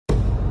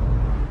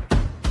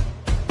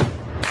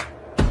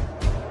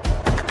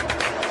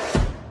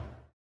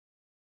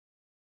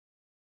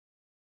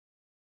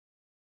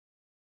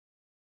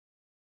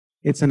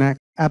It's an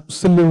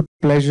absolute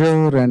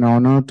pleasure and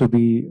honor to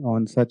be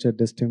on such a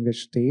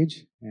distinguished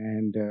stage.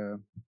 And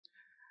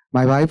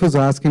my wife was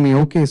asking me,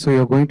 okay, so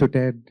you're going to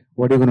TED,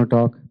 what are you going to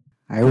talk?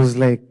 I was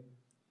like,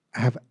 I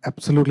have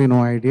absolutely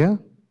no idea.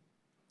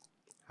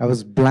 I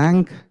was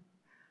blank.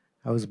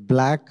 I was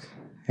black,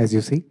 as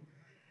you see.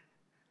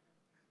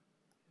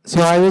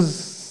 So I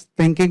was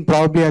thinking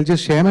probably I'll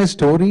just share my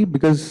story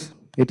because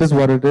it is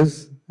what it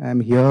is.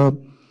 I'm here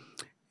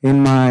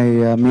in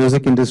my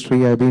music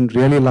industry. I've been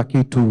really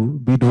lucky to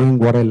be doing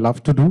what I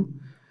love to do.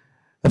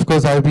 Of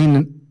course, I've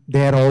been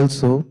there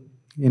also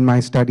in my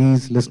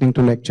studies, listening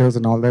to lectures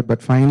and all that,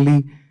 but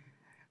finally,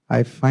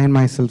 I find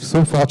myself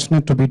so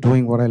fortunate to be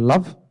doing what I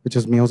love, which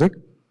is music.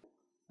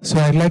 So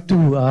I'd like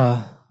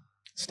to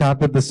start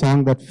with the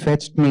song that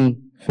fetched me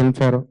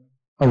Filmfare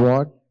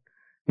Award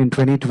in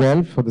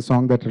 2012 for the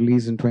song that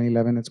released in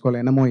 2011. It's called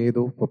Enamo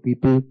Edo. For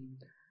people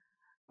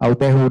out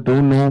there who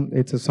don't know,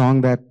 it's a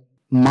song that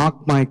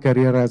marked my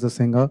career as a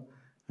singer.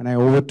 And I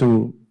owe it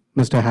to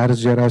Mr.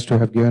 Harris Jairaj to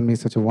have given me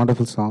such a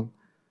wonderful song.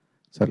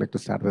 So I'd like to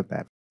start with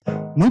that.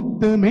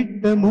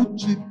 முத்தமிட்ட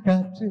மூச்சு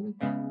காற்று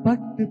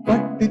பட்டு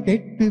பட்டு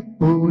கெட்டு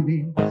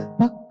போனேன்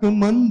பக்கம்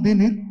வந்து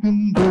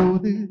நிற்கும்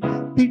போது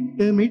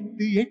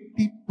திட்டமிட்டு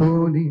எட்டி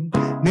போனேன்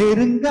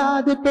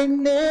நெருங்காத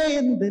பெண்ணே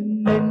எந்த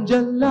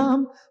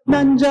நெஞ்செல்லாம்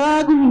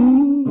நஞ்சாகும்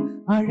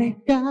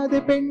அழைக்காத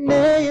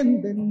பெண்ணே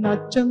எந்த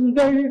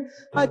அச்சங்கள்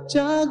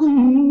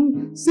அச்சாகும்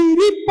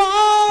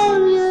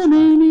சிரிப்பால்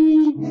என்னை நீ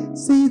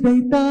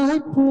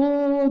சிதைத்தாய்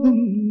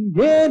போதும்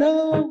ஏனோ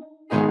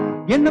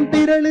எண்ணம்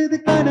திரழுது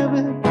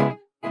கனவு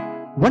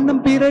வண்ணம்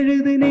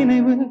பிறழுது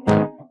நினைவு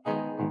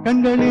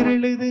கண்கள்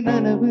இருளுது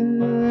நனவு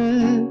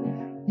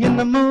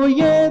என்னமோ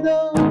ஏதோ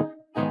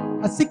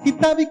அசிக்கி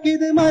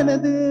தவிக்குது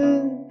மனது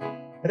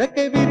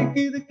ரெக்கை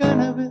விரிக்குது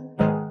கனவு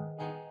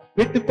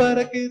விட்டு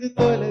பறக்குது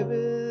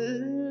தொலைவு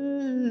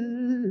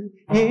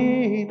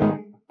ஏனோ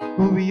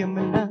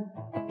புவியமில்லா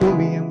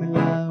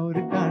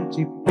ஒரு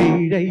காட்சி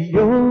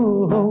பிழையோ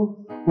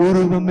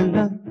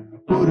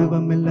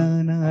உருவமில்லா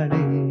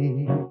நாளே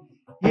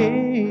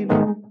ஏனோ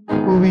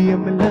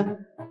புவியமில்லா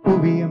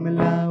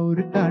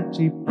ஒரு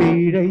காட்சி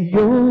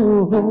பிழையோ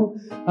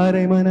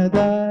அரை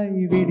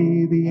மனதாய்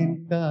விடியது என்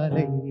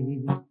காலை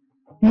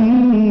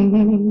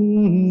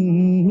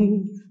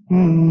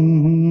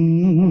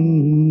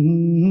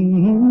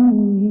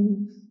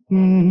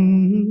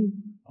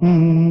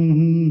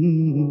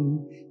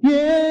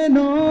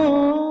ஏனோ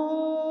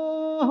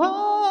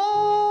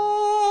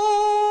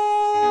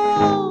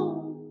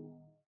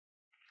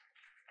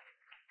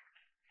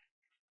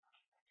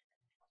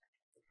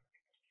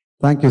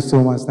Thank you so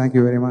much. Thank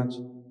you very much.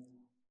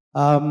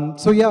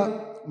 So yeah,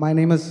 my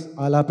name is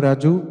Aalap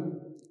Raju,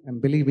 and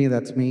believe me,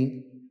 that's me.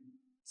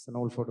 It's an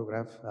old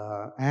photograph.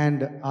 And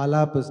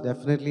Aalap is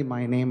definitely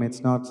my name.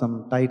 It's not some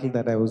title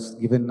that I was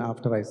given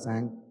after I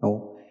sang. No,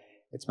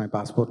 it's my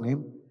passport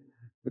name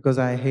because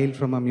I hail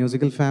from a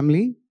musical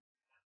family.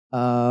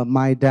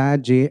 My dad,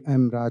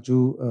 J.M.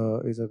 Raju,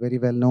 is a very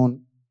well-known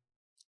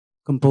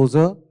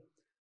composer,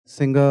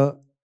 singer,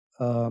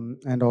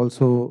 and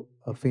also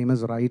a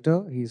famous writer.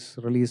 He's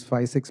released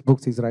 5-6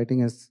 books. He's writing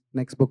his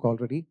next book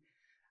already.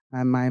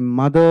 And my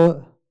mother,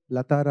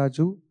 Lata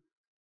Raju,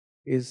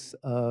 is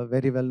a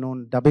very well-known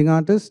dubbing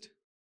artist,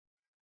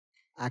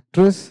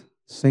 actress,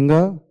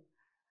 singer,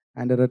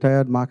 and a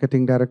retired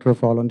marketing director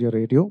of All India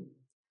Radio.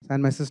 And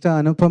my sister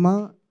Anupama,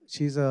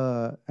 she's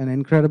an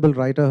incredible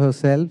writer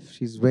herself.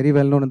 She's very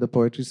well-known in the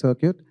poetry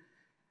circuit.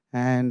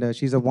 And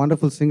she's a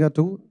wonderful singer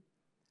too.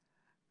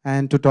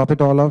 And to top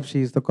it all off,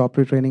 she's the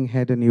corporate training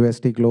head in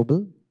USD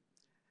Global.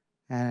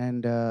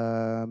 And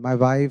my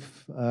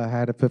wife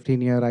had a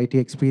 15-year IT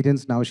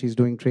experience. Now she's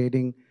doing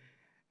trading.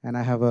 And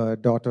I have a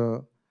daughter.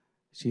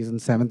 She's in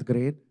 7th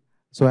grade.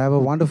 So I have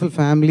a wonderful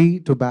family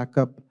to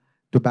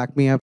back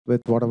me up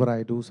with whatever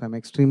I do. So I'm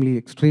extremely,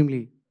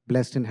 extremely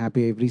blessed and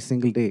happy every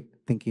single day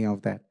thinking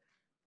of that.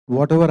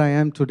 Whatever I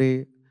am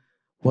today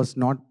was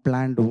not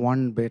planned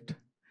one bit.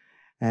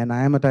 And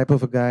I am a type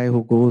of a guy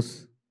who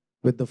goes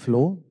with the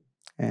flow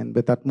and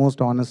with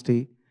utmost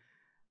honesty.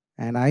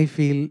 And I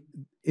feel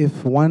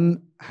if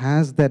one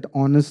has that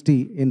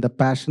honesty in the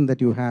passion that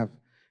you have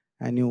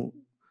and you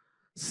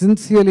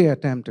sincerely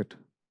attempt it,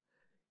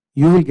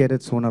 you will get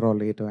it sooner or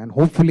later. And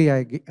hopefully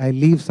I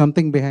leave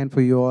something behind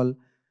for you all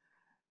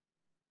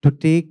to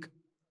take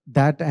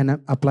that and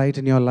apply it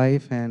in your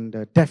life.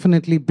 And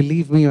definitely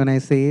believe me when I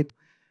say it.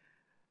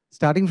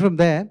 Starting from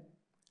there,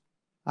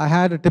 I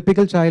had a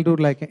typical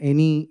childhood like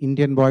any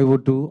Indian boy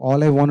would do.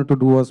 All I wanted to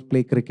do was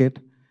play cricket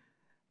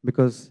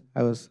because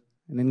I was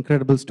an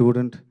incredible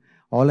student.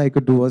 All I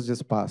could do was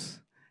just pass.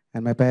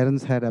 And my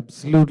parents had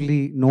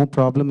absolutely no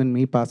problem in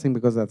me passing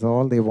because that's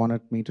all they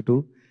wanted me to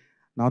do.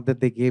 Not that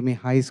they gave me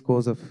high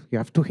scores of, you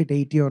have to hit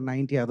 80 or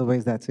 90,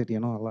 otherwise that's it, a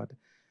lot.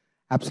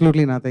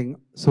 Absolutely nothing.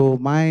 So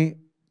my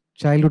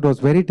childhood was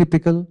very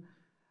typical,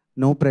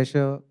 no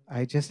pressure.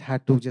 I just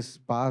had to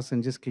just pass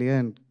and just clear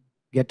and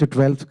get to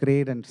 12th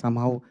grade and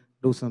somehow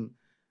do some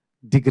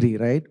degree,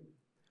 right?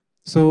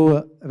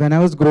 So when I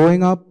was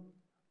growing up,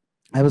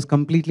 I was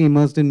completely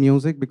immersed in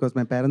music because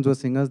my parents were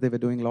singers. They were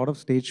doing a lot of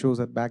stage shows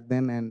at back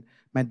then, and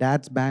my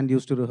dad's band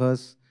used to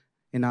rehearse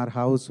in our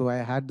house. So I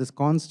had this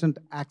constant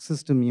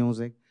access to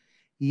music.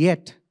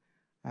 Yet,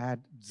 I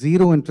had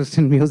zero interest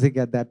in music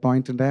at that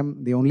point in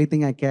time. The only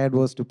thing I cared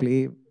was to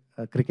play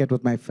cricket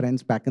with my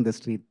friends back in the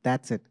street.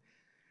 That's it.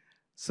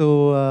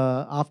 So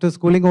after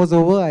schooling was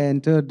over, I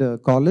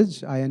entered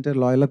college. I entered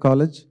Loyola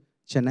College,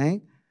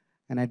 Chennai,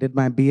 and I did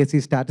my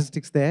BSc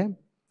Statistics there.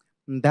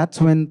 And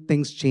that's when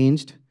things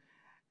changed.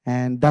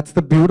 And that's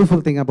the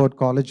beautiful thing about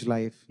college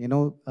life. You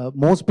know,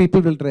 most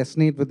people will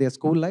resonate with their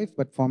school life,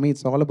 but for me,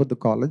 it's all about the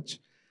college.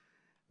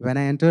 When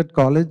I entered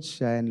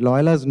college, and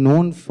Loyola is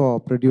known for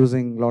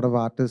producing a lot of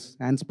artists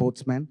and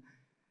sportsmen,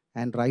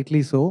 and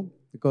rightly so,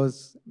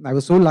 because I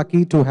was so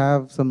lucky to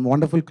have some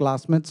wonderful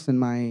classmates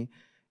in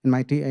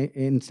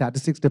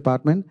statistics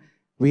department.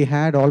 We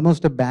had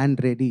almost a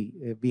band ready.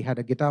 We had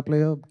a guitar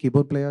player,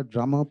 keyboard player,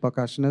 drummer,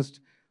 percussionist,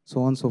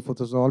 so on and so forth.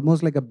 It was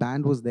almost like a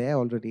band was there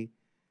already.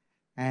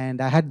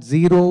 And I had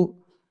zero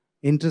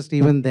interest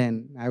even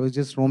then. I was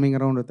just roaming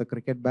around with a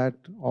cricket bat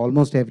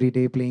almost every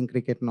day, playing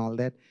cricket and all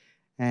that.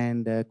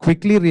 And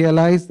quickly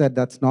realized that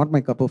that's not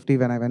my cup of tea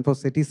when I went for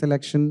city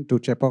selection to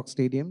Chepauk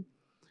Stadium,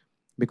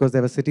 because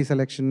there was city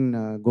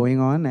selection going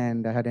on,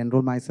 and I had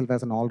enrolled myself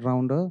as an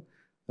all-rounder,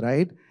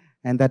 right?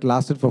 And that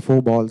lasted for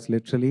 4 balls,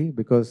 literally,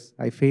 because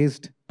I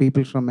faced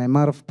people from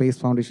MRF Pace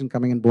Foundation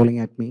coming and bowling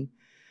at me.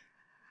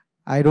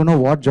 I don't know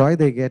what joy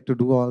they get to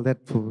do all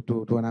that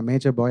to an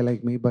amateur boy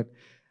like me, but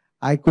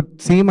I could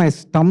see my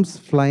stumps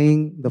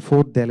flying the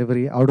fourth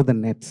delivery out of the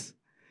nets.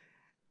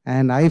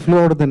 And I flew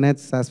out of the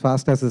nets as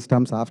fast as the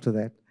stumps after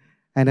that.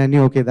 And I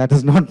knew, okay, that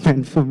is not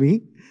meant for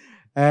me.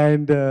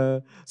 And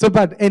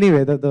but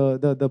anyway,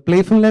 the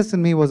playfulness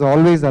in me was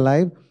always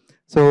alive.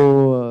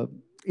 So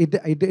it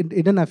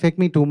didn't affect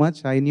me too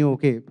much. I knew,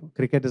 okay,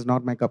 cricket is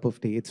not my cup of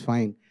tea. It's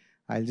fine.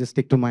 I'll just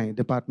stick to my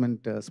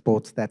department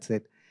sports. That's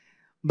it.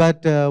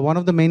 But one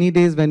of the many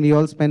days when we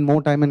all spend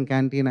more time in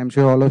canteen, I'm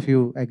sure all of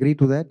you agree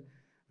to that,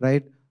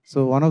 right?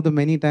 So one of the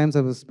many times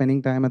I was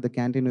spending time at the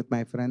canteen with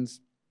my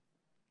friends,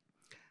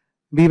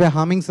 we were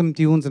humming some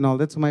tunes and all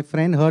that. So my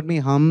friend heard me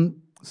hum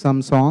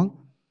some song,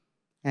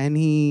 and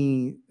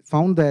he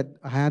found that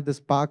I had this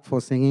spark for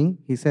singing.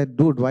 He said,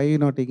 dude, why are you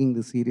not taking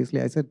this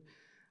seriously? I said,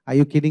 are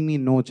you kidding me?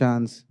 No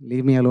chance.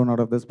 Leave me alone out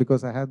of this,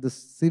 because I have this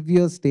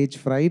severe stage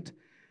fright.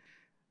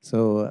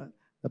 So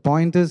the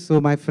point is,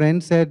 so my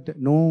friend said,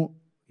 no,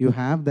 you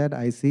have that.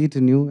 I see it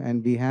in you,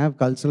 and we have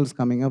culturals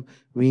coming up.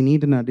 We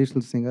need an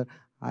additional singer.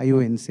 Are you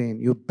insane?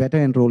 You better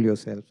enroll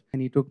yourself.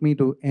 And he took me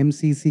to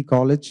MCC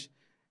College,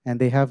 and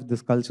they have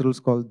this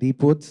culturals called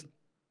Deep Woods.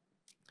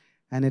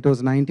 And it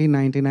was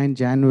 1999,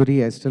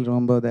 January. I still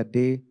remember that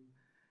day.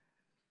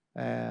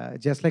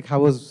 Just like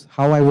how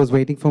I was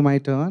waiting for my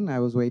turn, I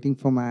was waiting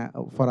for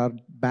our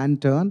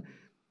band turn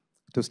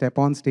to step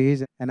on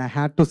stage, and I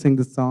had to sing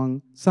the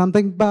song.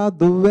 Something about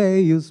the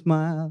way you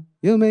smile,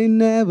 you may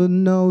never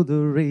know the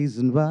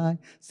reason why.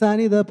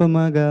 Sani da pa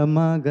maga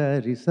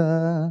maga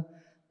risa.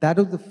 That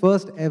was the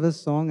first ever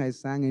song I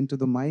sang into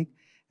the mic,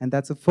 and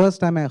that's the first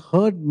time I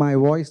heard my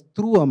voice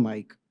through a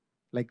mic,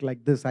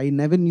 like this. I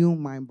never knew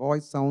my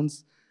voice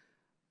sounds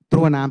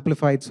through an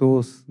amplified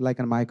source like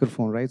a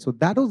microphone, right? So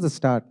that was the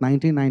start,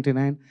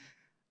 1999.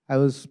 I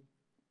was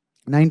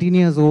 19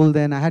 years old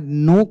then. I had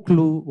no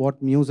clue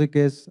what music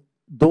is.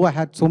 Though I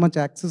had so much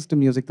access to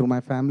music through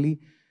my family,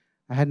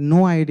 I had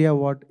no idea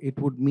what it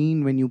would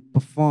mean when you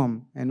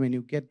perform and when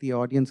you get the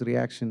audience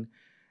reaction.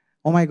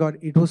 Oh my God,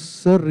 it was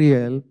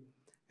surreal.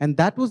 And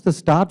that was the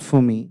start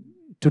for me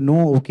to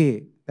know,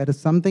 okay, there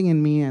is something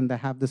in me and I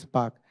have this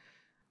spark.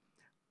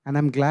 And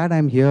I'm glad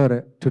I'm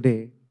here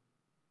today.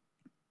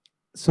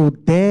 So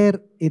there,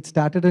 it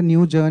started a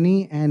new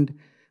journey. And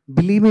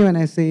believe me when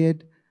I say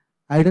it,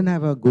 I didn't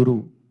have a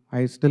guru.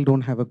 I still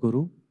don't have a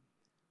guru,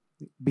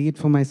 be it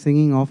for my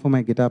singing or for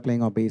my guitar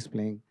playing or bass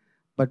playing.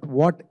 But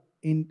what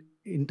in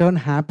turn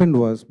happened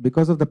was,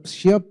 because of the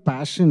sheer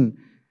passion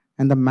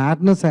and the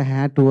madness I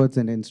had towards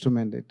an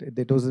instrument,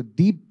 it was a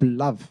deep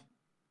love.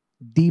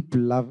 Deep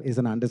love is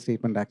an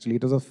understatement, actually.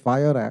 It was a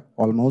fire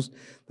almost,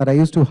 that I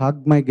used to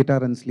hug my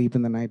guitar and sleep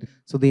in the night.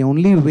 So the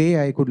only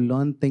way I could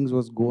learn things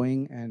was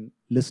going and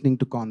listening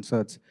to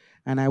concerts.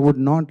 And I would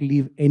not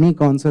leave any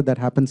concert that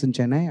happens in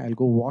Chennai. I'll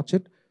go watch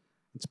it.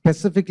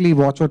 Specifically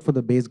watch out for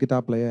the bass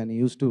guitar player, and he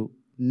used to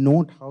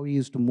note how he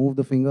used to move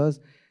the fingers,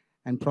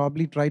 and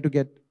probably try to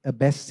get a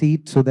best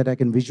seat so that I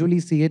can visually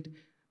see it,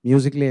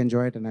 musically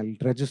enjoy it, and I'll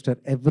register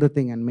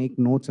everything and make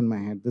notes in my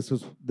head.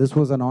 This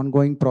was an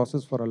ongoing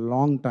process for a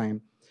long time,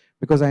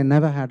 because I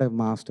never had a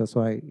master,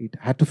 so I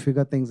had to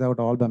figure things out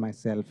all by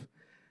myself.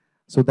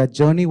 So that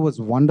journey was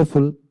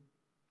wonderful.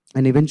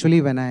 And eventually,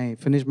 when I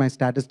finished my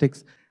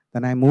statistics,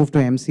 then I moved to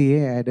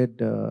MCA. I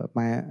did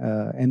my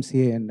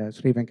MCA in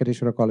Sri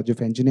Venkateswara College of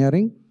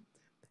Engineering.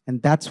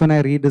 And that's when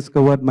I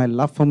rediscovered my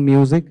love for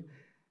music.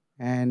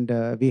 And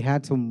we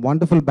had some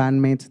wonderful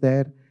bandmates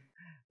there.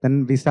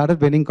 Then we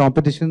started winning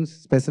competitions,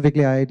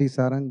 specifically IIT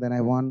Sarang. Then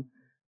I won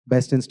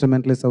Best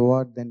Instrumentalist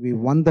Award. Then we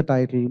won the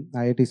title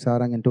IIT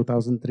Sarang in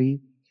 2003.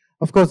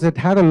 Of course, it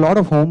had a lot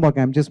of homework.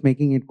 I'm just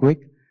making it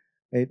quick.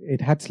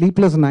 It had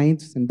sleepless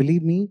nights, and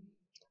believe me,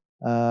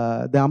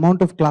 the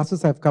amount of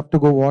classes I've come to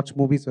go watch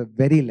movies were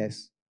very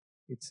less.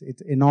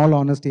 It's in all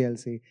honesty, I'll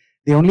say.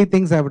 The only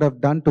things I would have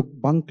done to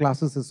bunk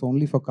classes is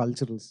only for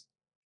culturals,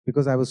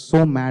 because I was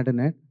so mad in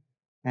it.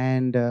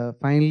 And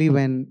finally,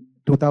 when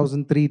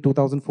 2003,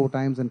 2004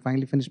 times, and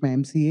finally finished my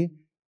MCA,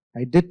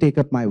 I did take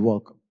up my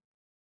work.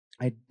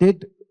 I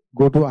did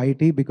go to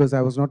IT because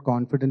I was not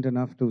confident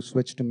enough to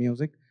switch to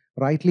music,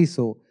 rightly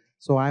so.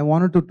 So I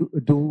wanted to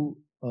do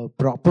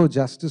proper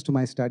justice to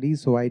my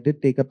studies, so I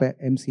did take up a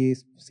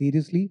MCA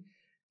seriously.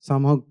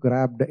 Somehow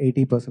grabbed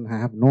 80%. I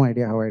have no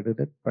idea how I did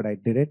it, but I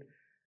did it.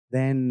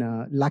 Then,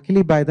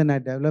 luckily by then I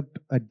developed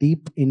a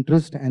deep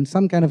interest and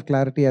some kind of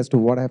clarity as to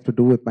what I have to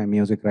do with my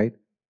music, right?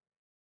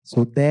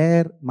 So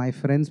there, my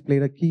friends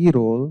played a key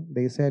role.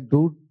 They said,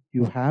 dude,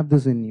 you have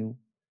this in you.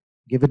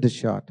 Give it a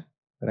shot,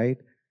 right?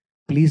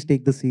 Please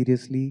take this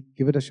seriously.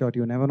 Give it a shot.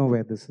 You never know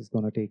where this is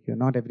going to take you.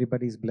 Not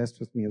everybody is blessed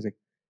with music.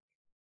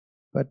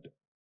 But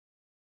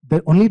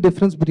the only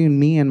difference between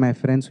me and my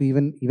friends, who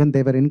even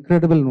they were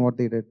incredible in what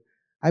they did,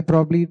 I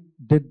probably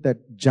did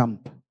that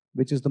jump,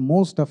 which is the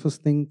most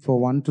toughest thing for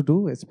one to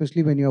do,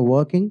 especially when you're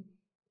working.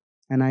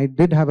 And I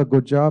did have a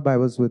good job. I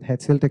was with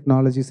HCL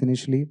Technologies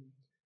initially.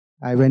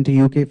 I went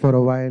to UK for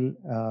a while.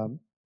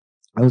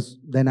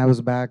 Then I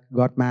was back,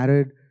 got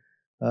married.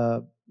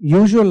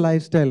 Usual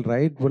lifestyle,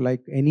 right?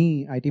 Like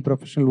any IT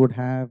professional would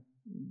have,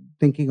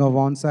 thinking of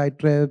on-site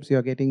trips,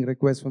 you're getting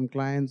requests from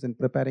clients and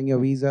preparing your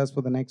visas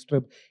for the next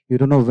trip. You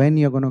don't know when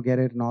you're going to get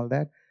it and all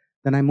that.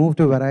 Then I moved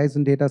to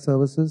Verizon Data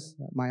Services.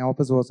 My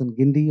office was in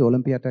Guindy,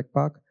 Olympia Tech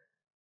Park.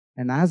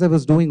 And as I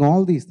was doing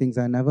all these things,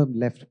 I never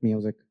left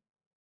music.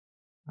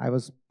 I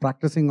was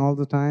practicing all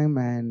the time,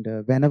 and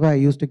whenever I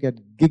used to get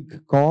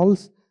gig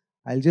calls,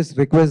 I'll just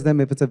request them.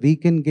 If it's a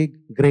weekend gig,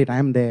 great,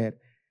 I'm there.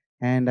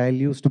 And I'll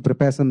used to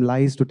prepare some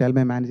lies to tell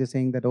my manager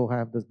saying that, oh, I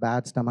have this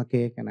bad stomach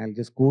ache, and I'll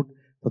just go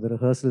for the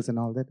rehearsals and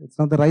all that. It's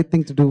not the right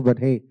thing to do, but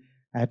hey,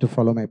 I had to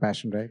follow my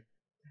passion, right?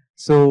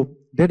 So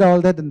did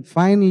all that, and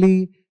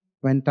finally,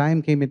 when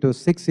time came, it was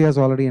 6 years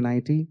already in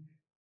IT,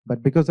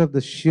 but because of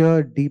the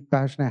sheer deep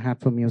passion I had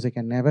for music,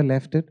 I never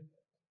left it.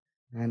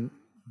 And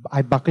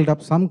I buckled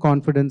up some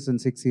confidence in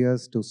 6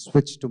 years to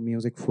switch to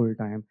music full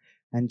time.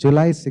 And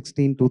July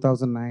 16,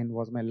 2009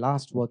 was my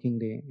last working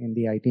day in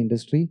the IT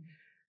industry.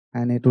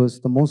 And it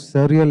was the most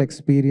surreal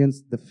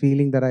experience, the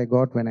feeling that I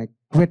got when I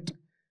quit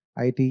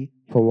IT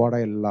for what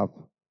I love.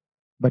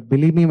 But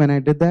believe me, when I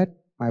did that,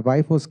 my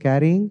wife was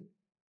carrying.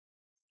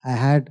 I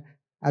had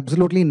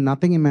absolutely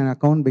nothing in my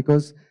account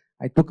because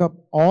I took up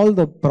all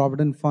the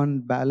Provident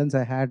Fund balance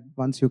I had.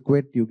 Once you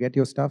quit, you get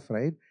your stuff,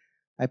 right?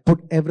 I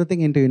put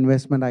everything into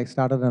investment. I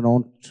started an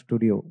own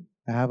studio.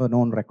 I have an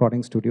own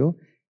recording studio,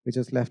 which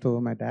is left over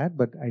my dad,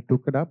 but I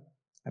took it up.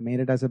 I made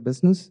it as a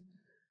business.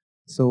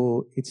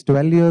 So it's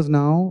 12 years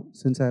now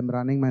since I'm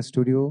running my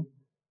studio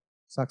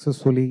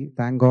successfully,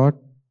 thank God.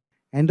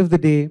 End of the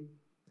day,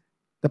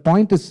 the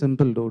point is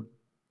simple, dude.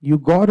 You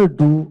got to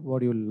do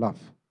what you love.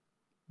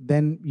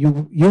 Then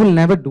you will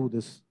never do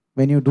this.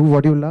 When you do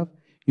what you love,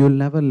 you'll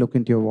never look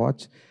into your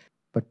watch.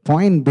 But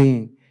point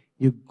being,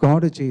 you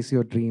got to chase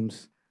your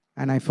dreams.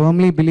 And I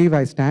firmly believe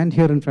I stand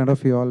here in front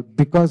of you all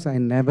because I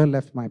never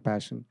left my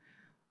passion.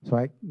 So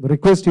I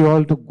request you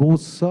all to go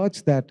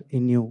search that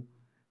in you.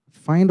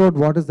 Find out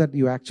what is that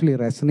you actually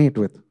resonate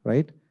with,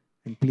 right?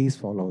 And please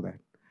follow that.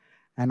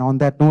 And on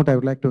that note, I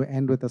would like to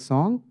end with a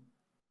song.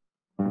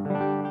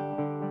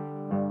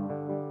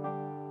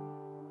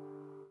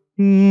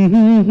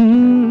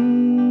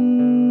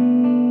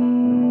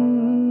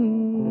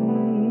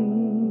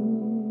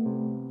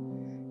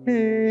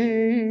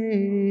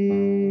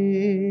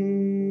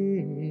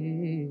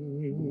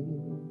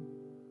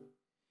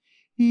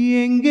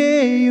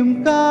 எங்கேயும்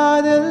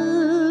காதல்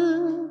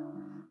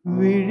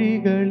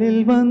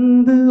விழிகளில்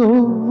வந்து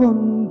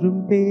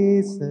ஒவ்வொன்றும்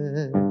பேச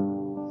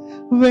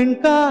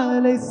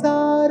வெண்காலை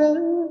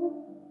சாரல்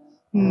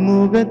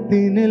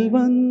முகத்தினில்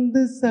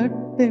வந்து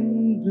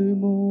சட்டென்று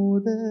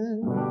மோத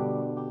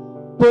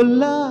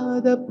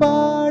பொல்லாத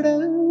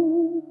பாடல்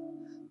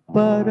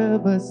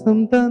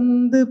பரவசம்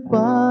தந்து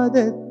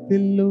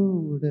பாதத்தில்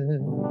ஓட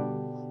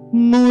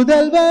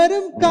முதல்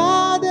வரும்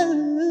காதல்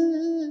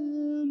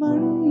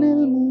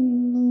மண்ணில்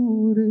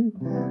 300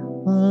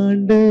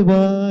 ஆண்டு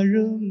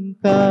வாழும்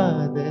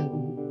காதல்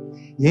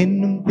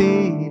என்னும்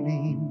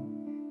தேனை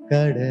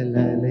கடல்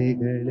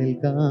அலைகளில்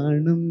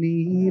காணும்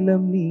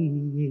நீலம்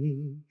நீயே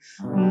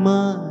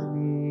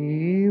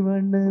மானே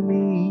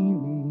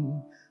வண்ணமீனே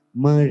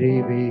மழை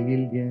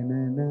வெயில் என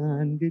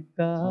 4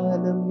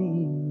 காலம்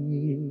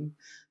நீயே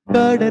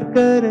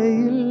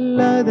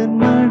கடற்கரையில் அதன்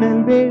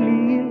மணல்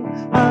வெளியில்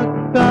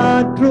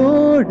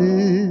அக்காற்றோடு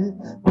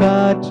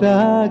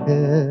காற்றாக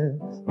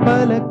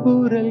பல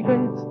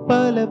குரல்கள்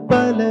பல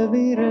பல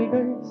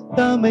விரல்கள்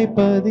தம்மை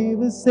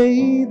பதிவு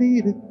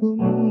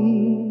செய்திருக்கும்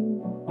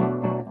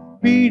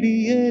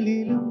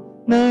விடியலிலும்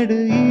நடு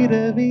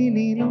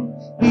இரவினிலும்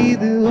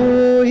இது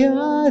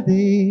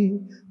ஓயாதே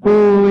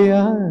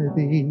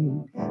ஓயாதே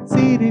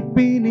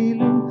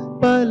சிரிப்பினிலும்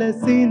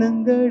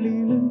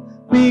சினங்களிலும்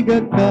மிக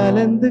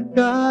கலந்து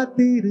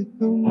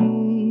காத்திருக்கும்.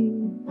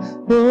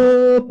 ஓ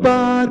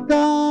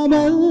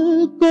பார்க்காமல்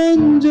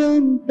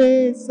கொஞ்சம்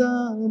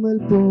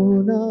பேசாமல்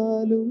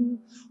போனாலும்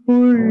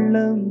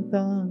உள்ளம்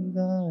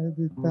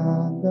தாங்காது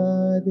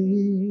தாங்காதே,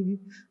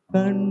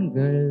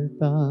 கண்கள்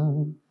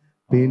தாம்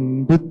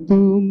பின்பு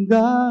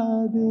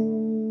தூங்காதே.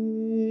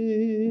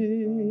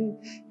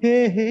 ஹே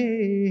ஹே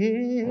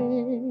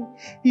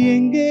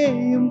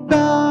எங்கேயும்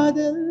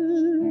காதல்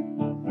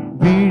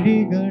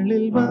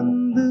விழிகளில்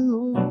வந்து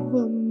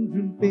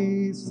ஒவ்வொன்றும்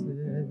பேச,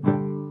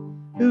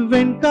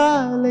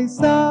 வெண்காலை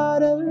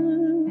சாரல்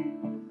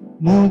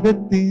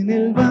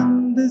முகத்தினில்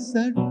வந்து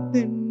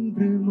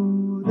சட்டென்று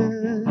மோத,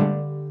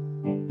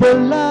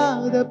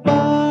 பொல்லாத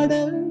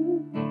பாடல்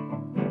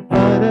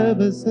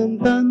பரவசம்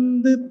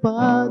தந்து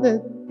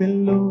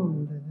பாதத்தில்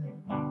ஓட,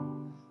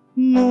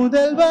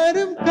 முதல்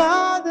வரும்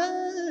காதல்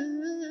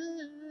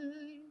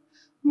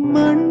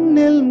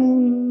மண்ணில்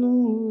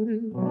 300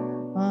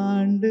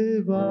 ஆண்டு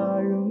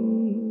வாழும்.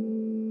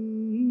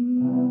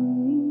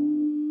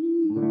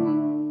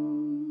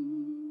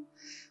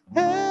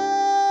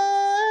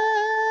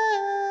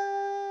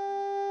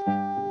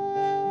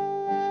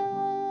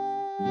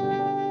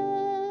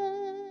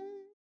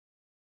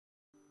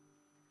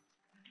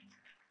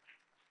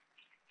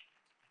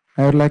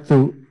 I would like to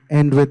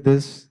end with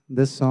this.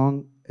 This song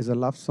is a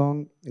love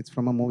song. It's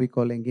from a movie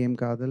called Engame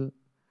Kadal.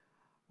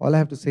 All I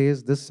have to say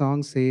is this song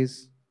says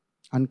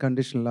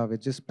unconditional love.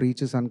 It just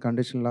preaches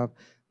unconditional love.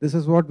 This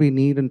is what we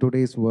need in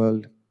today's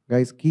world.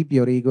 Guys, keep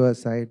your ego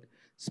aside.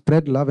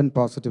 Spread love and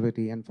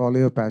positivity and follow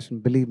your passion.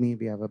 Believe me,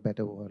 we have a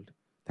better world.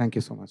 Thank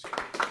you so much.